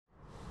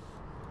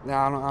No,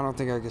 I don't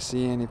think I can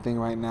see anything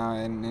right now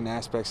in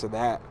aspects of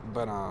that.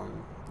 But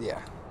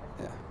yeah.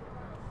 You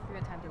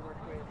had time to work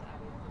with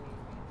obviously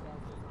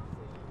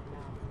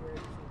where do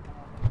you see kind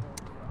of like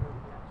the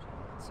progression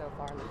so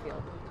far in the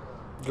field?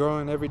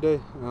 Growing every day.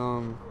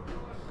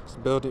 It's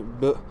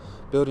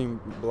building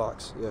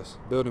blocks. Yes,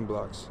 building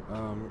blocks.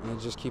 And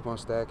just keep on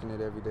stacking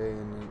it every day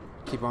and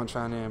keep on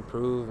trying to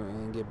improve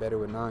and get better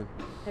with 9.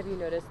 Have you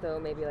noticed though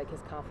maybe like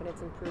his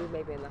confidence improve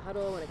maybe in the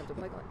huddle when it comes to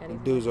play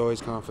anything? Dude's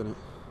always confident.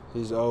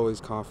 He's always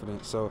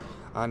confident. So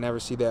I never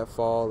see that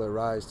fall or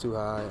rise too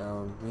high.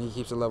 And he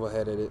keeps a level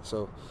head at it.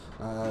 So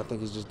I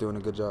think he's just doing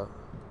a good job.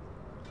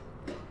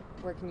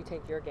 Where can you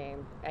take your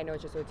game? I know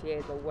it's just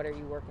OTAs, but what are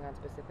you working on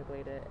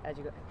specifically as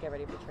you get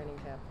ready for training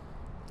camp?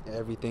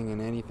 Everything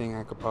and anything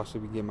I could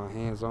possibly get my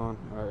hands on,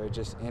 or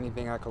just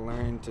anything I could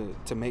learn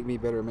to make me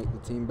better, make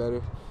the team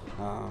better.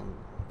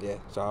 Yeah,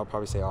 so I'll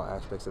probably say all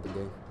aspects of the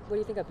game. What do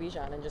you think of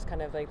Bijan and just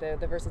kind of like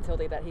the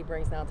versatility that he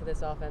brings now to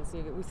this offense?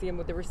 We see him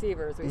with the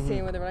receivers, we see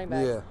him with the running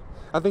backs. Yeah,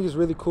 I think it's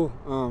really cool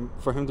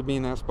for him to be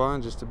in that spot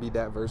and just to be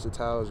that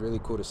versatile. Is really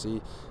cool to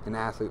see an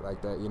athlete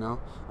like that, you know.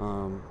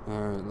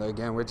 And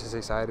again, we're just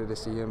excited to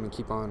see him and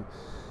keep on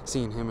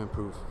seeing him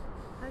improve.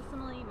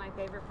 Personally, my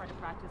favorite part of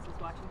practice was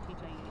watching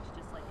TJH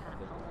just like kind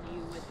of help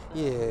you with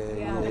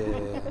Yeah.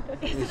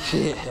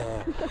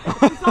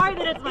 I'm sorry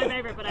that it's my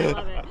favorite, but I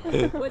love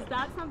it. Was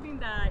that something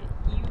that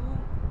you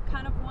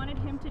kind of wanted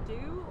him to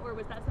do, or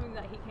was that something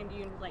that he came to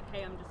you and was like,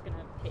 hey, I'm just going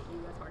to hit you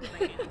as hard as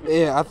I can?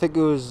 Yeah, I think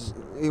it was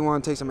he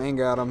wanted to take some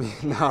anger out on me.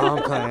 No,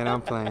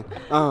 I'm playing.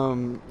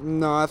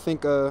 No, I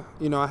think I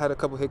had a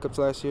couple hiccups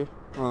last year.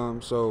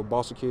 So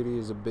ball security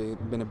has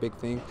been a big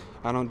thing.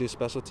 I don't do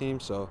special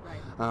teams, so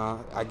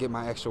I get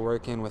my extra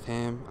work in with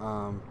him.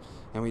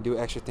 And we do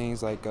extra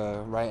things like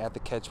right at the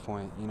catch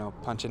point,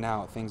 punching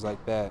out, things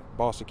like that,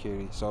 ball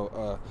security.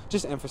 So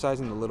just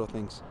emphasizing the little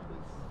things.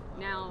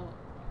 Now,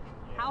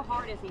 how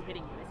hard is he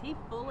hitting you? Is he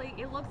fully,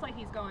 it looks like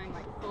he's going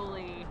like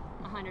fully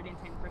 110%,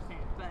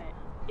 but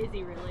is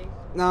he really?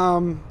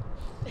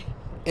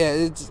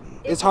 Yeah,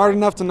 it's hard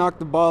enough to knock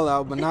the ball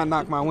out, but not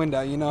knock my wind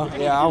out,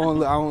 Yeah, I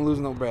won't lose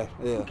no breath.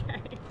 Yeah.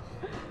 Okay.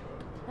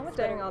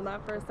 Staying on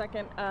that for a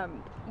second,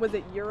 was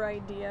it your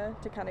idea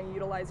to kind of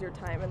utilize your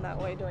time in that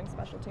way doing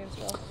special teams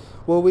drill?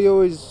 Well, we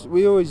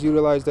always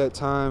utilized that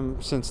time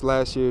since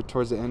last year,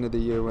 towards the end of the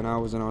year when I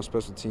was in our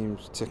special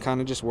teams, to kind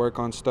of just work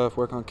on stuff,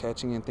 work on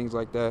catching and things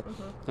like that.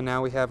 And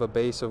now we have a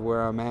base of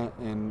where I'm at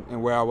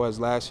and where I was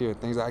last year,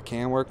 things I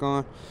can work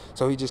on.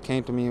 So he just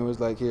came to me and was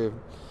like, here,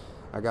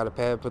 I got a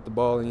pad, put the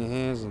ball in your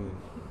hands, and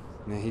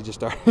he just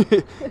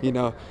started,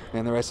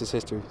 and the rest is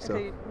history. So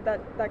okay,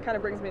 that kind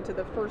of brings me to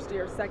the first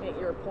year, second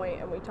year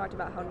point, and we talked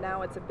about how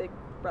now it's a big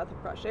breath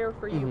of fresh air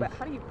for you, but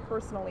how do you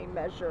personally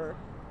measure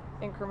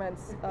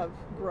increments of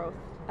growth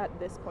at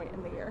this point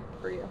in the year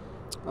for you?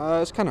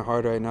 It's kind of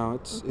hard right now.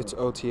 It's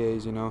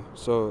OTAs,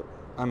 So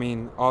I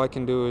mean, all I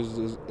can do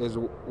is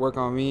work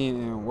on me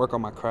and work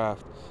on my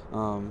craft,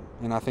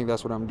 and I think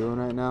that's what I'm doing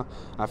right now.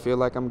 I feel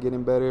like I'm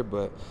getting better,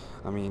 but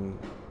I mean,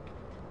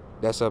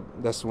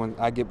 that's when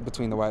I get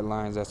between the white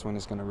lines. That's when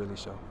it's going to really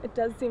show. It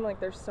does seem like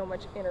there's so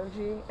much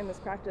energy in this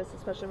practice,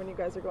 especially when you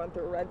guys are going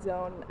through red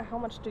zone. How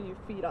much do you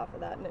feed off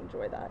of that and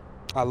enjoy that?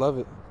 I love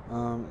it.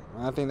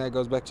 I think that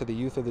goes back to the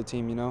youth of the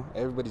team.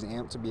 Everybody's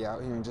amped to be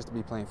out here and just to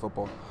be playing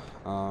football,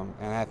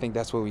 and I think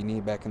that's what we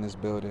need back in this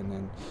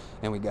building,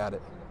 and we got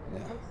it. Yeah.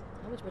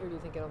 How much better do you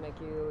think it'll make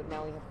you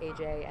now we have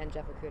AJ and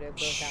Jeff Okudah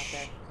both out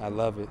there? I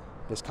love it.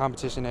 There's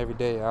competition every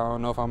day. I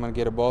don't know if I'm going to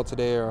get a ball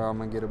today or I'm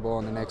going to get a ball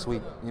in the next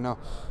week,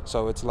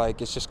 So it's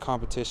like it's just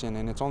competition,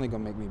 and it's only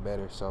going to make me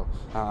better. So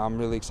I'm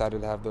really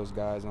excited to have those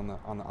guys on the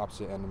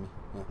opposite end of me.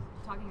 Yeah.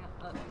 Talking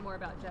more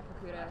about Jeff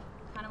Okudah,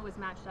 kind of was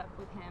matched up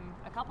with him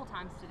a couple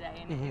times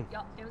today, and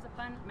it was a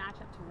fun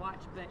matchup to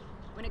watch. But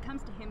when it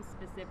comes to him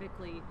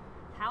specifically,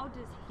 how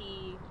does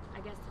he,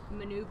 I guess,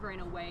 maneuver in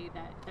a way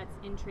that's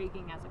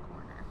intriguing as a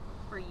corner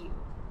for you?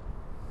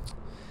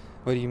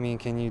 What do you mean?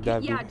 Can you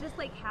dive deep? Yeah, just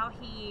like how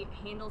he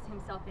handles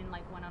himself in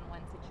like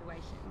one-on-one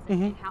situations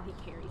and how he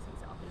carries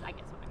himself is, I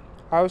guess, what I mean.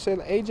 I would say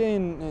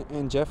AJ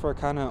and Jeff are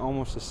kind of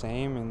almost the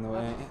same in the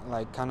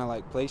way, kind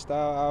of play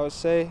style, I would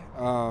say.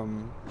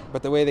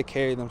 But the way they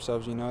carry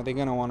themselves, they're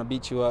gonna want to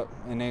beat you up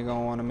and they're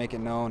gonna want to make it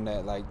known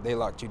that they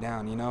locked you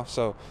down,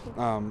 So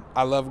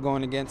I love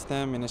going against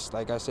them, and it's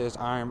like I said, it's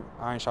iron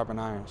sharpen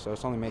iron. So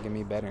it's only making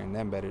me better and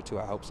them better too.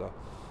 I hope so.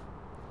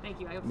 Thank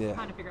you. I was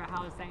trying to figure out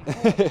how I was saying.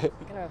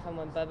 Kind of fun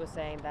when Bub was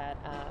saying that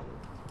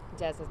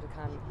Des has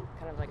become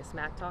kind of like a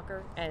smack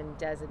talker, and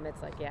Des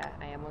admits like, yeah,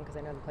 I am one because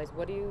I know the place.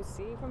 What do you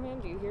see from him?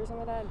 Do you hear some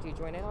of that? Do you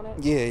join in on it?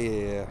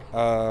 Yeah.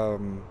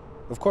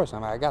 Of course,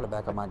 I got to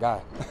back up my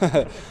guy.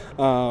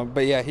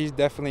 But yeah, he's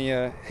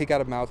definitely he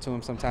got a mouth to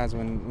him sometimes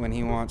when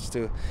he wants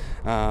to.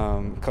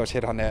 Coach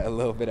hit on that a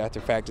little bit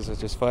after practice,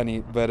 which was funny.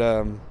 But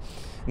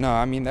no,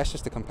 I mean that's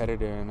just a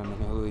competitor, and I mean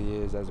who he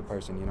is as a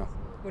person,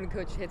 When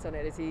Coach hits on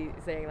it, is he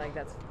saying like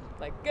that's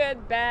like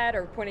good, bad,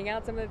 or pointing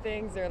out some of the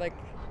things, or like?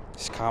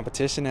 It's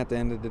competition at the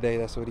end of the day.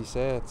 That's what he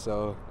said.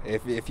 So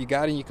if you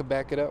got it, you can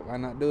back it up. Why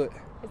not do it?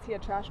 Is he a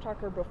trash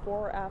talker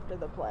before or after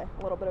the play?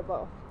 A little bit of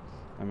both.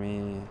 I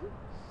mean,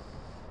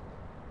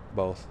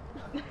 both.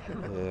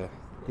 Yeah.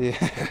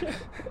 Yeah.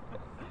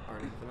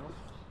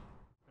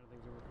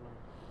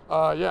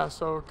 Yeah,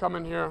 so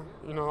coming here,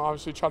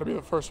 obviously try to be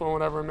the first one,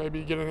 whatever,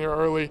 maybe get in here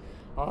early,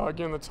 get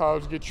in the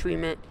tubs, get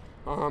treatment,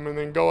 and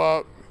then go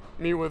up,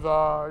 meet with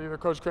either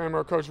Coach Kramer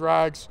or Coach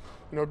Rags,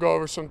 go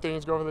over some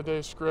things, go over the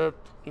day's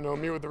script,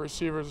 meet with the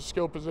receivers, the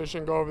skill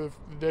position, go over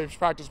the day's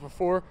practice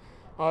before.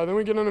 Then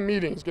we get into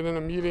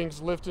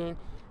meetings, lifting,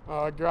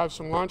 grab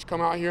some lunch,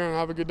 come out here and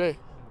have a good day.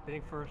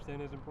 Being first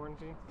in is important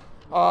to you?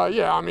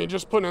 Yeah, I mean,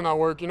 just putting in that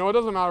work. It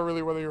doesn't matter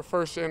really whether you're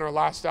first in or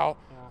last out.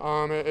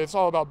 It's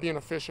all about being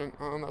efficient.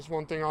 That's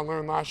one thing I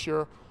learned last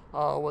year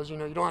was, you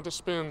don't have to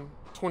spend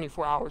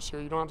 24 hours here.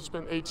 You don't have to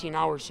spend 18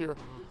 hours here.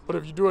 But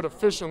if you do it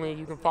efficiently,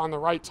 you can find the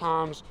right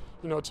times,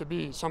 to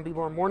be. Some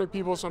people are morning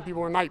people, some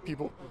people are night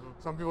people.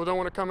 Some people don't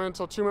want to come in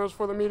until 2 minutes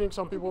before the meeting.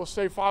 Some people will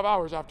stay 5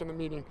 hours after the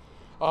meeting.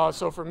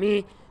 So for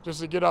me, just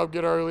to get up,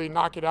 get early,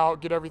 knock it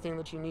out, get everything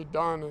that you need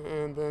done,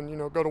 and then,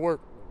 go to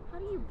work. How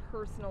do you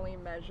personally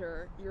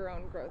measure your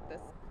own growth this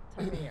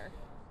time of year?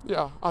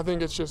 Yeah, I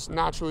think it's just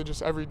naturally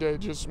just every day,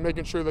 just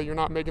making sure that you're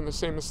not making the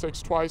same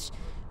mistakes twice,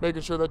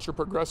 making sure that you're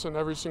progressing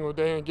every single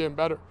day and getting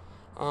better.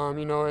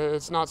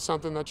 It's not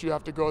something that you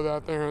have to go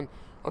out there and,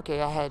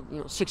 okay, I had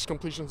 6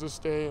 completions this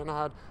day and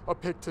I had a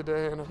pick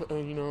today and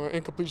an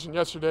incompletion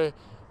yesterday,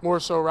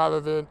 more so rather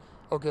than,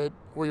 okay,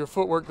 were your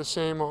footwork the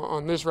same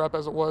on this rep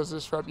as it was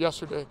this rep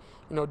yesterday?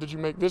 Did you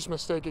make this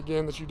mistake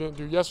again that you didn't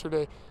do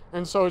yesterday?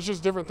 And so it's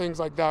just different things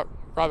like that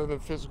rather than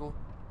physical.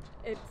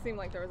 It seemed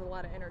like there was a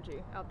lot of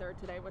energy out there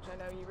today, which I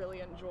know you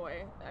really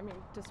enjoy. I mean,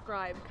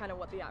 describe kind of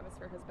what the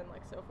atmosphere has been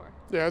like so far.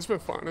 Yeah, it's been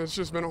fun. It's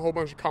just been a whole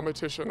bunch of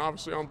competition,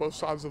 obviously, on both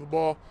sides of the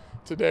ball.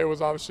 Today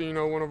was obviously,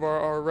 one of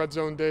our red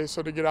zone days,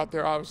 so to get out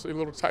there, obviously, a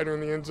little tighter in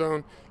the end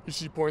zone, you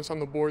see points on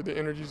the board, the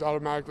energy's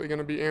automatically going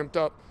to be amped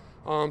up.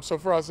 So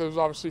for us, it was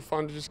obviously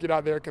fun to just get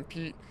out there,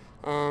 compete,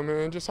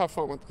 and just have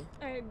fun with it.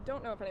 I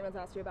don't know if anyone's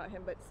asked you about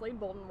him, but Slade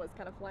Bolden was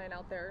kind of flying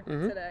out there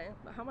today.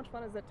 How much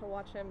fun is it to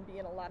watch him be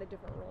in a lot of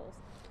different roles?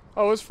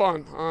 Oh, it was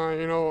fun.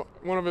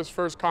 One of his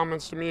first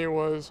comments to me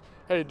was,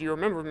 hey, do you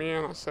remember me?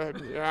 And I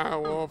said, yeah,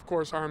 well, of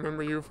course I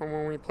remember you from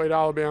when we played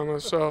Alabama.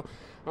 So,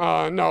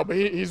 no, but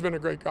he's been a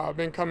great guy.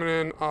 Been coming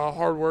in,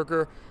 hard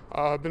worker,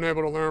 been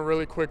able to learn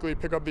really quickly,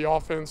 pick up the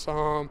offense.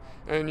 And,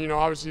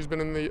 obviously he's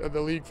been in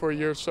the league for a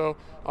year. So,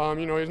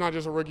 he's not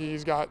just a rookie.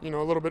 He's got, a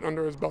little bit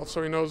under his belt.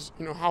 So he knows,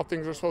 how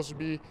things are supposed to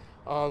be,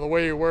 the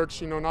way he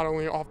works, not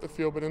only off the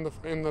field, but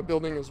in the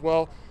building as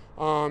well.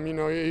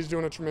 He's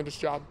doing a tremendous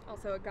job.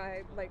 Also, a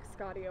guy like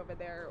Scotty over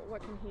there,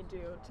 what can he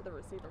do to the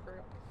receiver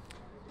group?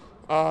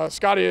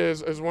 Scotty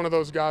is one of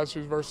those guys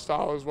who's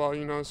versatile as well.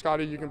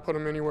 Scotty, you can put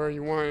him anywhere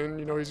you want, and,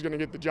 he's going to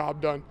get the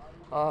job done.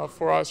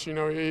 For us,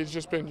 he's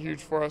just been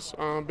huge for us.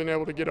 Been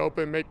able to get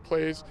open, make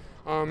plays,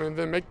 and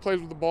then make plays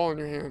with the ball in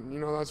your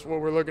hand. That's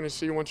what we're looking to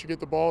see once you get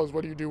the ball is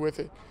what do you do with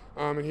it.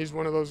 And he's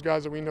one of those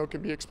guys that we know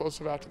can be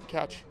explosive after the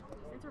catch.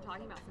 Since we're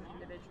talking about some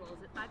individuals,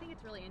 I think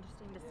it's really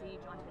interesting to see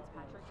John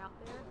Fitzpatrick out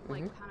there,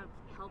 like kind of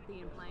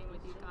healthy and playing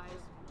with you guys.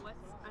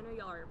 I know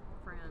y'all are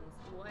friends.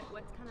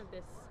 What's kind of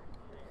this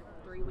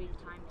 3-week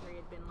time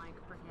period been like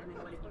for him, and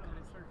what have you kind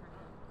of seen for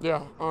him?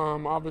 Yeah,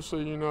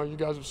 obviously, you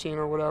guys have seen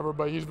or whatever,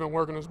 but he's been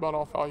working his butt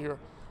off out here.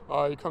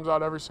 He comes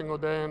out every single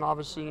day, and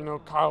obviously,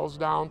 Kyle's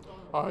down.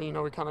 We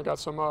kind of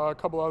got a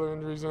couple other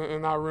injuries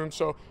in that room,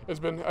 so it's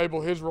been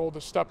his role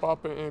to step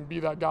up and be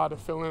that guy to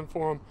fill in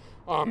for him,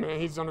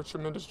 and he's done a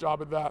tremendous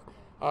job at that.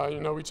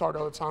 We talk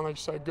all the time, like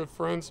you said, good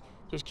friends,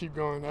 just keep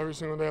going every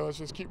single day. Let's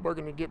just keep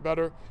working to get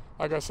better.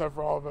 Like I said,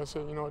 for all of us,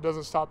 it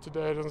doesn't stop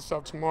today, it doesn't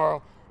stop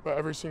tomorrow, but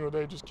every single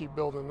day just keep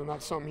building, and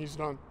that's something he's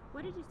done.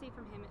 What did you see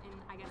from him in,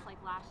 I guess,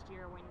 like last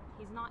year when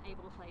he's not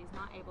able to play, he's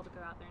not able to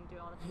go out there and do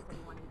all the things that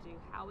he wanted to do?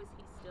 How is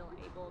he still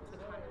able to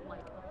kind of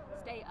like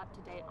stay up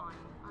to date on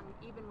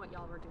even what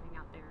y'all were doing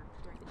out there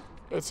during the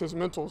season? It's his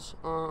mentals.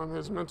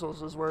 His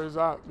mentals is where he's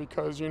at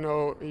because, he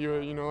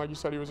like you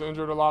said, he was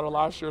injured a lot of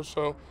last year,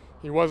 so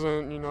he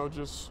wasn't,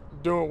 just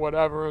doing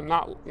whatever and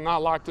not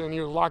locked in.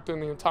 He was locked in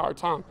the entire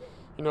time.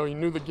 He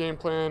knew the game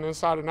plan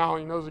inside and out.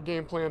 He knows the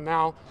game plan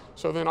now.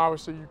 So then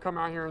obviously you come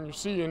out here and you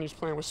see and he's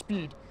playing with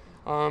speed.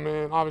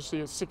 And obviously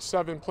at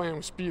 6'7" playing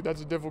with speed,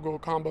 that's a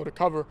difficult combo to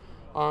cover.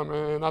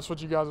 And that's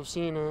what you guys have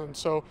seen. And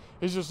so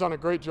he's just done a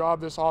great job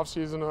this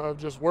offseason of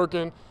just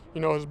working,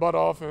 his butt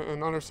off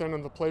and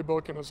understanding the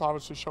playbook, and it's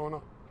obviously showing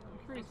up.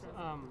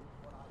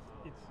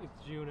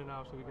 It's June, and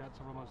obviously we got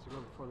several months to go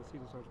before the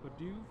season starts. But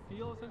do you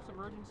feel a sense of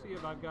urgency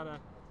if I've got to,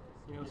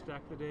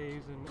 stack the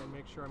days and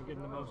make sure I'm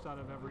getting the most out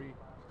of every?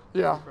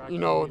 Yeah,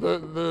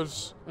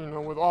 there's,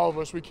 with all of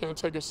us, we can't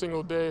take a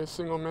single day, a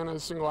single minute, a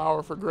single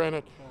hour for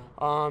granted.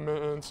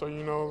 And so,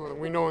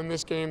 we know in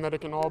this game that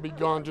it can all be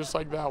gone just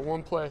like that,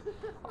 one play.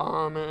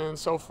 And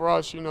so for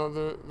us,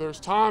 there's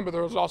time, but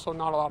there's also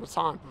not a lot of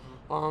time.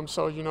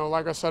 So,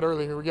 like I said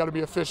earlier, we got to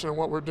be efficient in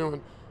what we're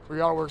doing. We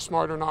got to work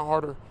smarter, not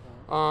harder.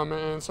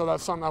 And so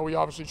that's something that we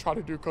obviously try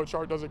to do. Coach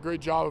Art does a great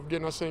job of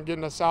getting us in,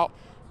 getting us out,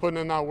 putting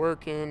in that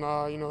work, and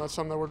that's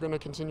something that we're going to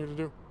continue to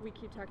do. We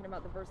keep talking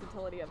about the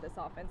versatility of this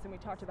offense, and we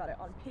talked about it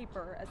on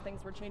paper as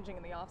things were changing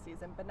in the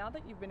offseason. But now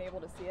that you've been able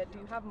to see it, do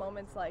you have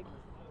moments like,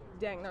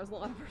 dang, there's a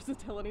lot of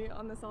versatility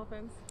on this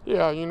offense?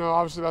 Yeah,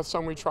 obviously that's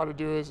something we try to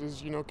do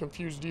is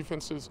confuse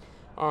defenses.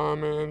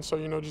 And so,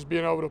 just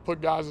being able to put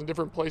guys in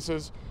different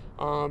places,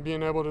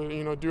 being able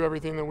to, do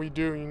everything that we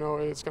do,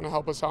 it's going to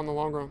help us out in the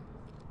long run.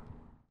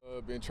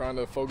 Been trying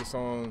to focus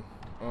on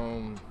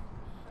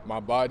my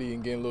body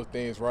and getting little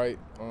things right,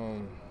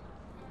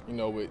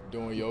 with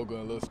doing yoga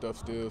and little stuff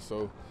still.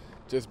 So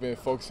just been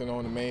focusing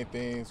on the main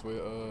things with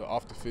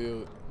off the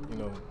field,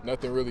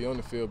 nothing really on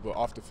the field, but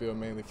off the field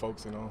mainly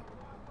focusing on.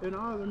 And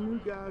all the new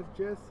guys,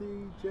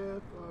 Jesse,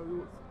 Jeff,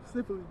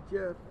 specifically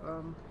Jeff,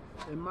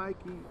 and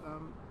Mikey,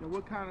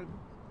 what kind of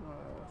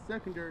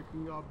secondary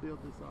can y'all build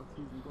this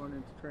offseason going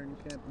into training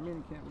camp,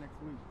 mini camp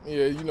next week?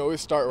 Yeah, it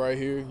start right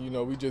here.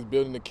 We just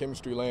building the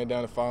chemistry, laying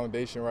down the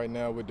foundation right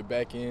now with the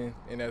back end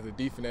and as a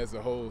defense as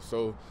a whole.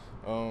 So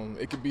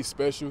it could be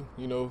special,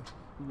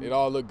 It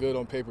all look good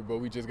on paper, but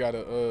we just got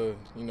to,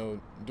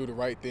 do the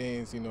right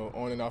things,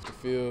 on and off the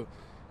field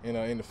and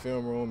in the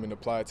film room and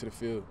apply it to the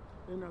field.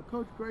 And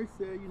Coach Gray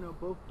said,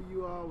 both of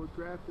you all were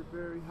drafted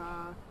very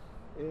high,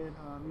 and,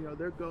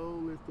 their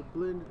goal is to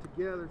blend it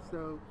together.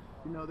 So,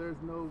 there's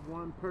no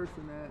one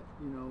person that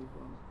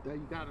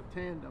you got a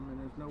tandem, and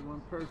there's no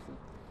one person.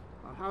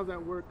 How's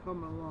that work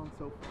coming along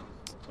so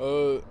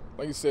far?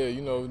 Like you said,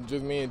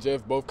 just me and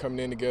Jeff both coming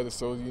in together.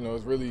 So,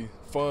 it's really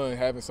fun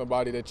having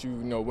somebody that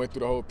went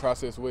through the whole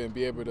process with and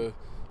be able to,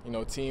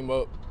 team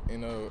up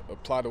and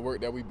apply the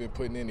work that we've been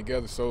putting in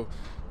together. So,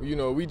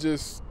 we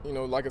just,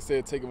 like I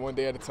said, take it one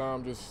day at a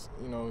time, just,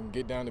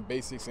 get down to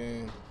basics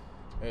and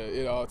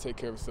it all take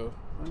care of itself.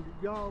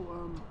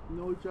 Y'all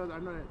know each other. I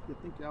know that you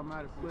think y'all might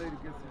have played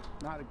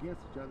not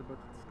against each other, but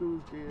the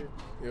schools did.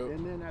 Yep.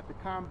 And then at the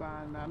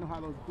combine, I know how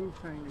those groups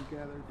hang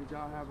together. Did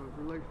y'all have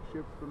a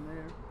relationship from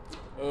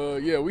there?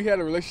 Yeah, we had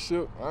a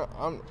relationship.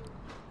 I'm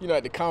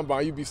at the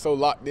combine, you'd be so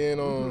locked in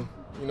on,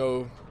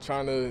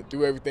 trying to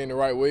do everything the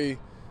right way.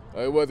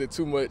 It wasn't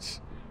too much,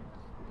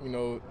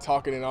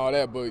 talking and all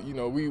that, but,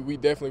 we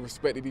definitely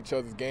respected each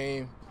other's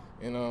game.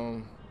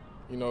 And,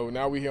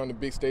 now we're here on the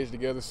big stage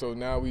together, so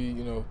now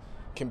we,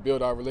 can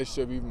build our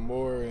relationship even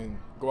more and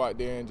go out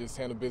there and just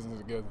handle business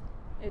together.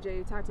 AJ,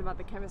 you talked about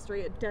the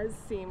chemistry. It does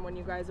seem when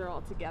you guys are all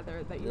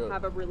together that you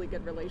have a really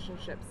good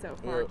relationship so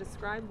far.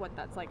 Describe what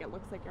that's like. It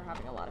looks like you're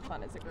having a lot of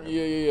fun as a group.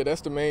 Yeah. That's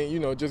the main,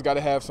 just got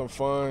to have some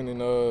fun,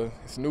 and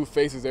it's new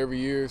faces every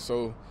year.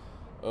 So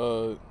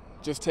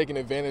just taking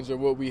advantage of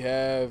what we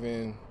have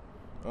and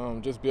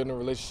just building a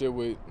relationship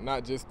with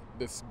not just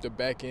the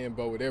back end,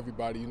 but with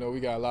everybody. We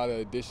got a lot of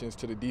additions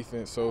to the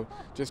defense. So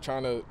just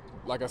trying to,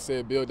 like I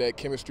said, build that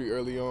chemistry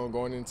early on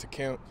going into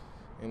camp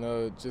and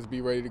just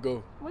be ready to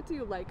go. What do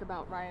you like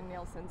about Ryan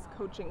Nielsen's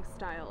coaching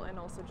style and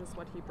also just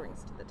what he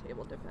brings to the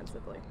table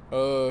defensively?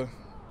 A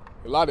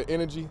lot of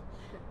energy,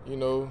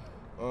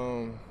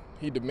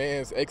 he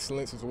demands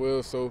excellence as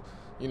well. So,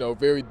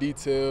 very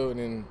detailed,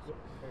 and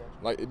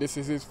like this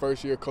is his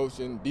first year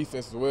coaching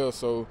defense as well.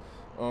 So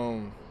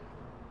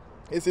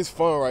it's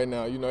fun right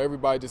now.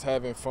 Everybody just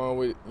having fun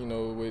with,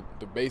 with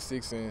the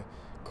basics and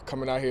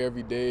coming out here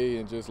every day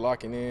and just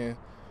locking in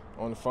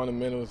on the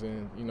fundamentals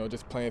and,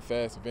 just playing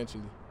fast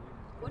eventually.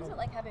 What is it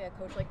like having a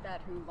coach like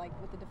that who, like,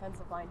 with the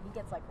defensive line, he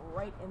gets, like,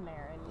 right in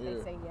there, and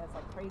they say he has,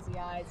 like, crazy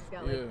eyes, he's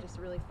got, like, just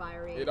really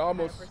fiery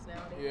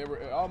personality? Yeah,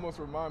 it almost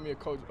reminds me of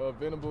Coach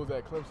Venables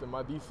at Clemson,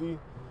 my DC.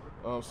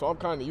 So I'm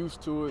kind of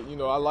used to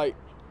it. I like,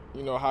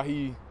 how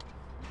he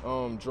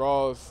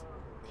draws.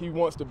 He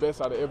wants the best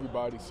out of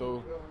everybody.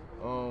 So,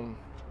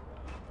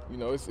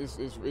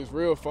 it's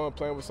real fun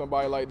playing with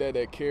somebody like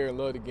that care and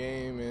love the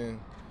game,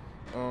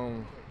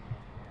 and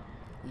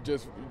you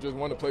just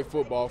want to play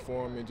football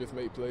for him and just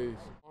make plays.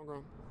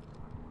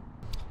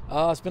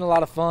 It's been a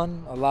lot of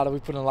fun. We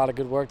put in a lot of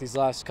good work these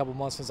last couple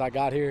months since I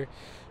got here.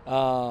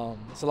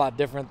 It's a lot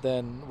different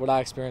than what I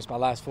experienced my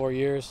last 4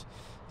 years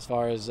as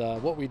far as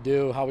what we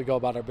do, how we go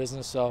about our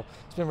business. So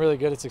it's been really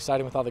good. It's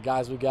exciting with all the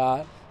guys we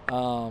got.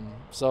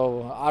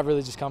 So I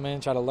really just come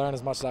in, try to learn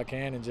as much as I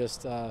can, and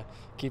just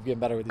keep getting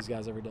better with these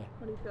guys every day.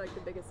 What do you feel like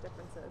the biggest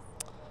difference is?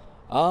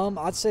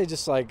 I'd say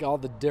just like all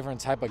the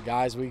different type of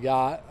guys we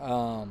got.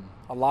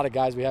 A lot of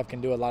guys we have can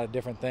do a lot of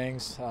different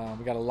things.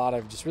 We got a lot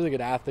of just really good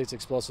athletes,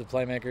 explosive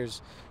playmakers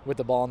with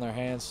the ball in their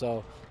hands.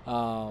 So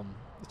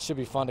it should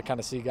be fun to kind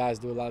of see guys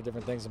do a lot of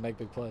different things and make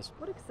big plays.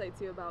 What excites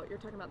you about, you're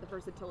talking about the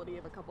versatility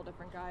of a couple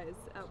different guys.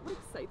 What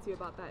excites you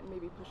about that and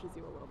maybe pushes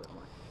you a little bit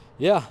more?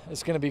 Yeah,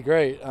 it's going to be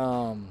great.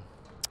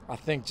 I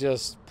think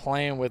just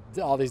playing with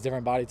all these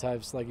different body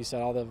types, like you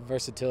said, all the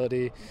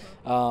versatility,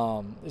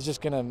 is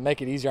just going to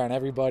make it easier on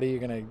everybody. You're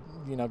going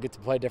to, get to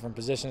play different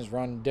positions,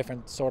 run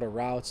different sort of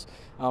routes,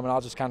 and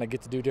I'll just kind of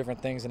get to do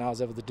different things than I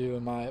was able to do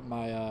in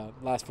my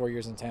last 4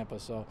 years in Tampa.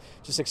 So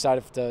just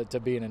excited to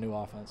be in a new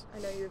offense. I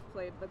know you've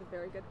played with a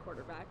very good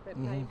quarterback, but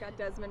now you've got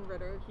Desmond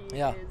Ridder. He is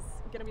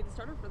going to be the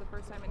starter for the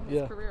first time in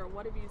his career.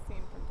 What have you seen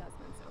from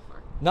Desmond so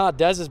far? No,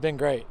 Des has been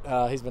great.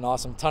 He's been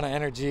awesome. Ton of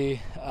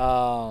energy,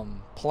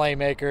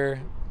 playmaker.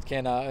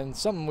 And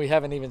something we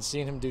haven't even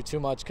seen him do too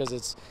much because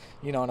it's,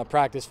 in a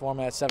practice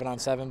format,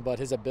 7-on-7, but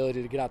his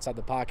ability to get outside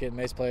the pocket,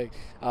 make play,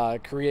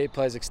 create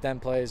plays,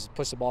 extend plays,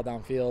 push the ball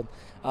downfield.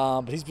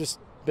 But he's just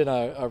been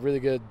a really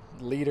good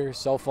leader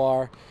so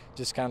far.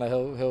 Just kind of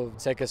he'll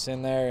take us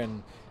in there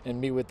and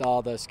meet with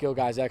all the skill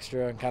guys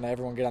extra and kind of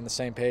everyone get on the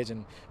same page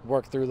and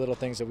work through little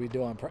things that we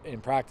do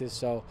in practice.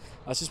 So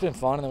it's just been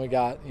fun. And then we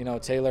got,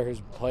 Taylor,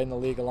 who's played in the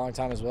league a long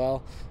time as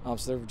well.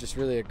 So they're just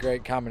really a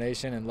great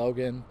combination. And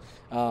Logan,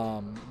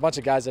 a bunch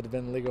of guys that have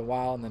been in the league a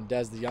while, and then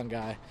Des, the young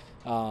guy,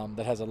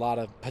 that has a lot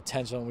of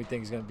potential, and we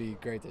think he's going to be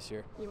great this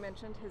year. You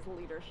mentioned his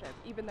leadership.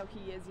 Even though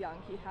he is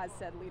young, he has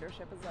said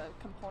leadership is a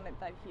component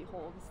that he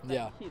holds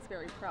that he's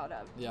very proud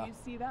of. Do you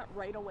see that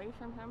right away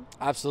from him?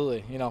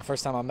 Absolutely.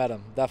 First time I met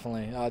him,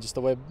 definitely. Just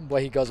the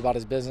way he goes about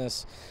his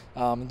business,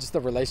 and just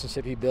the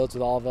relationship he builds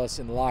with all of us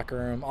in the locker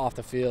room, off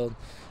the field.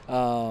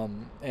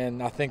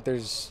 And I think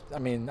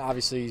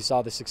obviously you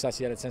saw the success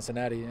he had at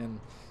Cincinnati,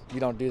 and you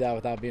don't do that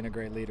without being a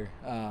great leader.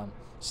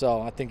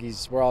 So I think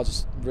we're all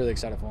just really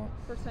excited for him.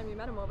 First time you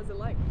met him, what was it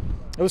like?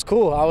 It was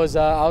cool. I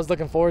was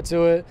looking forward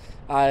to it.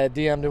 I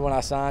DM'd him when I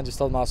signed, just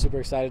told him I was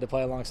super excited to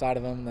play alongside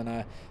of him. Then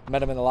I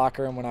met him in the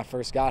locker room when I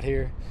first got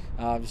here.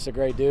 Just a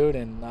great dude,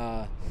 and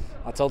I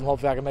told him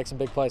hopefully I can make some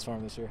big plays for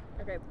him this year.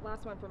 Okay,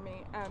 last one for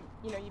me.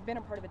 You've been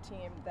a part of a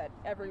team that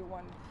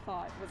everyone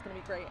thought was going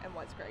to be great and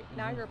was great.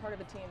 Now you're a part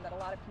of a team that a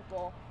lot of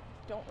people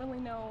don't really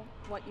know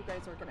what you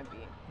guys are going to be.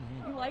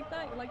 You like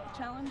that? You like the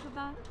challenge of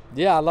that?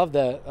 Yeah, I love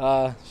that.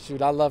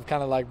 I love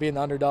kind of like being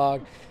the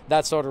underdog,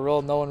 that sort of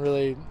role. No one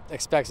really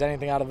expects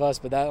anything out of us,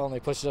 but that only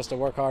pushes us to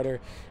work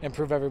harder and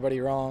prove everybody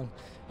wrong.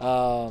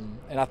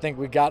 And I think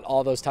we got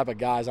all those type of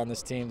guys on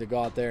this team to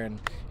go out there and,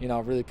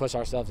 really push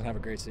ourselves and have a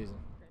great season.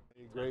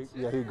 He's great.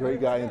 Yeah, he's a great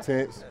guy,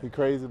 intense. He's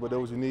crazy, but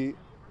those you need.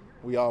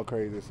 We all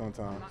crazy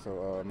sometimes.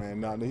 So,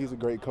 he's a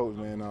great coach,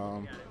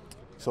 man.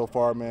 So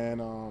far,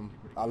 man,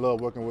 I love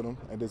working with him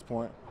at this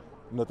point.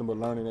 Nothing but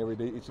learning every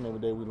day. Each and every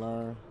day we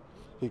learn.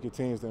 He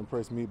continues to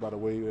impress me by the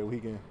way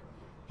that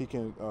he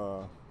can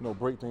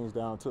break things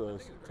down to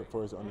us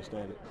for us to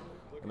understand it.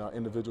 And our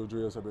individual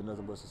drills have been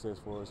nothing but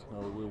success for us.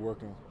 We're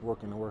working,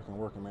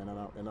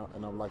 man,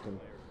 and I'm liking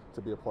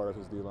to be a part of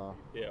his D-line.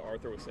 Yeah,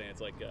 Arthur was saying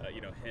it's like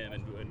him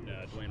and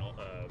Dwayne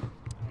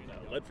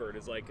Ledford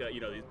is like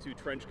these two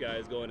trench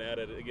guys going at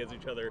it against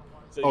each other.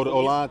 So the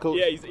O-line coach.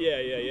 Yeah,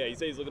 He says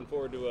he's looking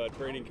forward to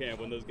training camp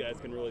when those guys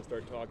can really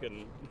start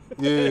talking.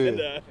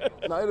 Yeah.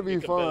 It'll be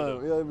fun.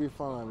 Yeah, it'll be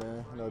fun,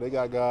 man. They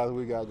got guys,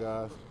 we got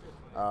guys.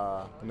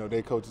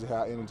 They coaches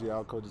high energy,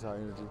 our coaches high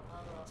energy.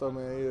 So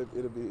man,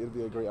 it'll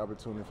be a great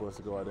opportunity for us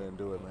to go out there and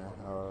do it, man.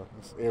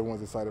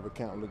 Everyone's excited for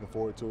camp. I'm looking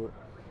forward to it.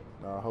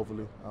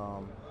 Hopefully,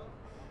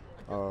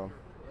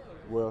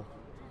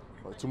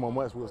 2 more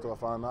months we'll start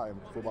finding out in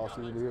football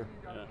season here.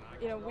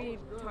 We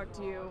talked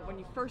to you when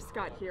you first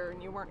got here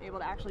and you weren't able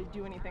to actually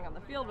do anything on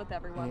the field with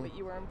everyone, but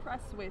you were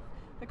impressed with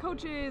the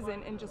coaches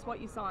and just what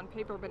you saw on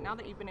paper. But now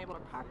that you've been able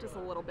to practice a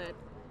little bit,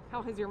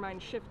 how has your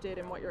mind shifted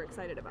and what you're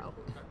excited about?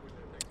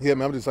 Yeah,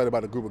 man, I'm just excited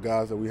about the group of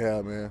guys that we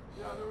have, man.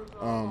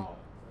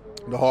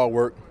 The hard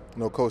work,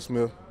 Coach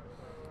Smith,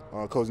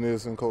 Coach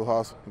Nielsen, Coach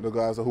Haas, the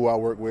guys who I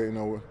work with,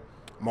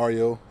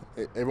 Mario.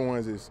 Everyone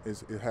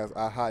has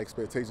high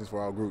expectations for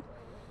our group.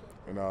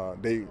 And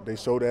they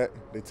show that,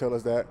 they tell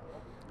us that.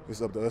 It's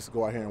up to us to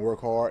go out here and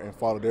work hard and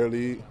follow their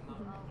lead.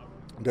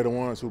 They're the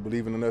ones who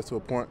believe in us to a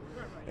point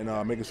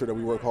and making sure that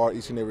we work hard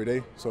each and every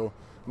day. So,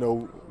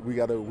 we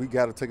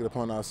gotta take it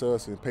upon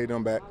ourselves and pay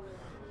them back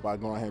by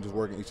going ahead and just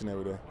working each and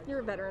every day. You're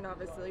a veteran,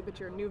 obviously, but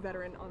you're a new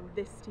veteran on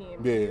this team.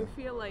 Yeah. Do you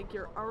feel like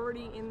you're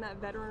already in that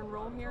veteran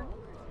role here?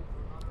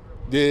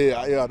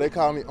 Yeah, they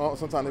call me Unc.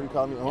 Sometimes they be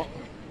calling me Unc.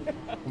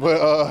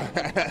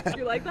 But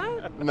you like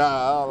that? Nah,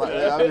 I don't like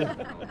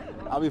that.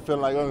 I be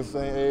feeling like I'm the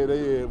same age they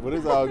is, but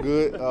it's all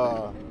good.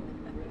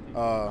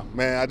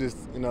 Man, I just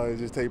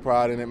just take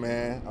pride in it,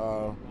 man.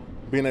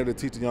 Being able to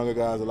teach the younger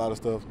guys a lot of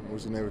stuff,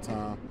 which is every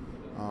time.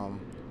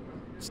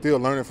 Still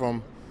learning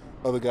from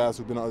other guys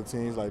who've been on other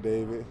teams like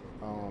David,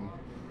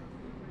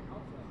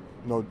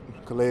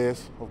 Calais,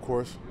 of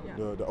course,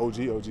 the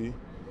OG,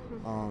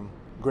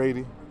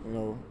 Grady.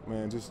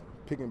 Man, just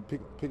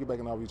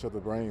piggybacking off each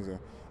other's brains and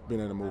being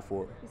able to move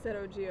forward. You said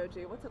OG.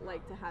 What's it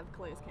like to have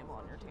Calais Campbell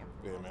on your team?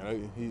 Yeah,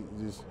 man,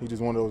 he's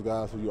just one of those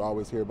guys who you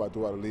always hear about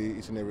throughout the league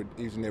each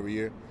and every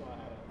year.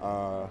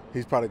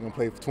 He's probably gonna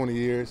play for 20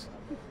 years.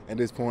 At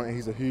this point,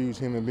 he's a huge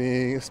human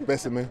being, a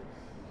specimen.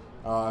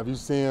 If you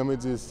see him, it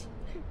just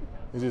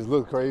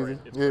looks crazy.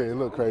 Yeah, it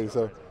looks crazy.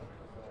 So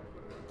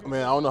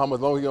Man, I don't know how much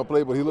longer he's going to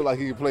play, but he look like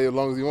he can play as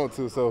long as he wants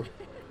to. So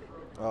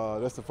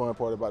that's the fun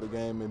part about the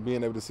game, and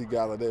being able to see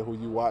guys like that who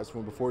you watched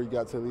from before you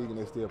got to the league and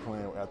they're still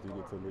playing after you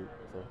get to the league.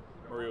 So.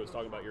 Mario was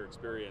talking about your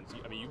experience.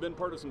 I mean, you've been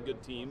part of some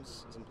good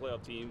teams, some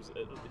playoff teams.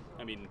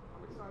 I mean,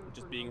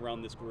 just being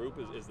around this group,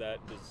 does it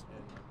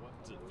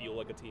feel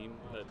like a team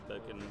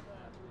that can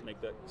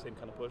make that same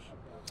kind of push?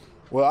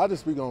 Well, I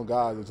just speak on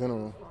guys in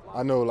general.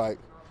 I know, like,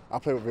 I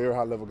play with very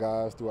high-level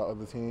guys throughout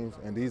other teams,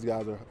 and these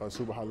guys are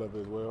super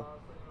high-level as well.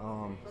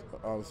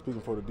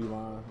 Speaking for the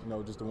D-line, you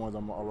know, just the ones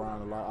I'm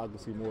around a lot, I can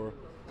see more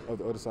of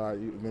the other side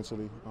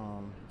eventually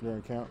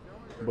during camp.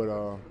 But,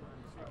 you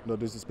know,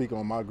 just to speak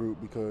on my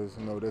group because,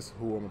 you know, that's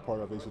who I'm a part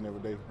of each and every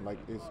day. Like,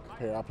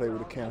 I play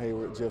with Cam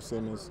Hayward, Jeff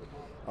Simmons,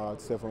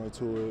 Stephon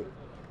Tuitt,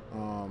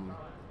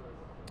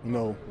 you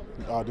know,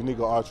 Danico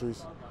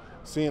Archeries.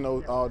 Seeing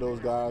all those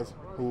guys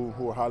who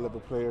are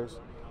high-level players,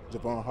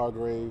 Javon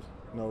Hargrave,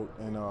 you know,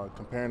 and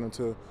comparing them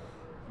to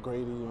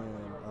Grady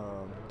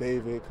and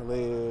David,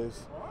 Calais,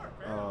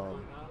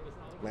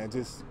 man,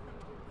 just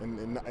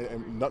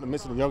and not to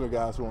mention the younger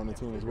guys who are on the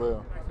team as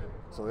well.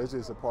 So it's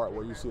just a part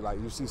where you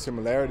see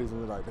similarities and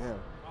you're like, damn,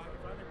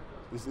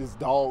 it's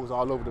dogs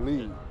all over the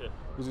league. You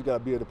just got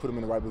to be able to put them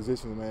in the right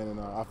positions, man.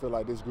 And I feel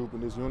like this group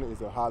and this unit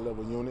is a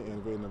high-level unit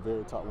and in the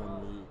very top one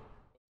in the league.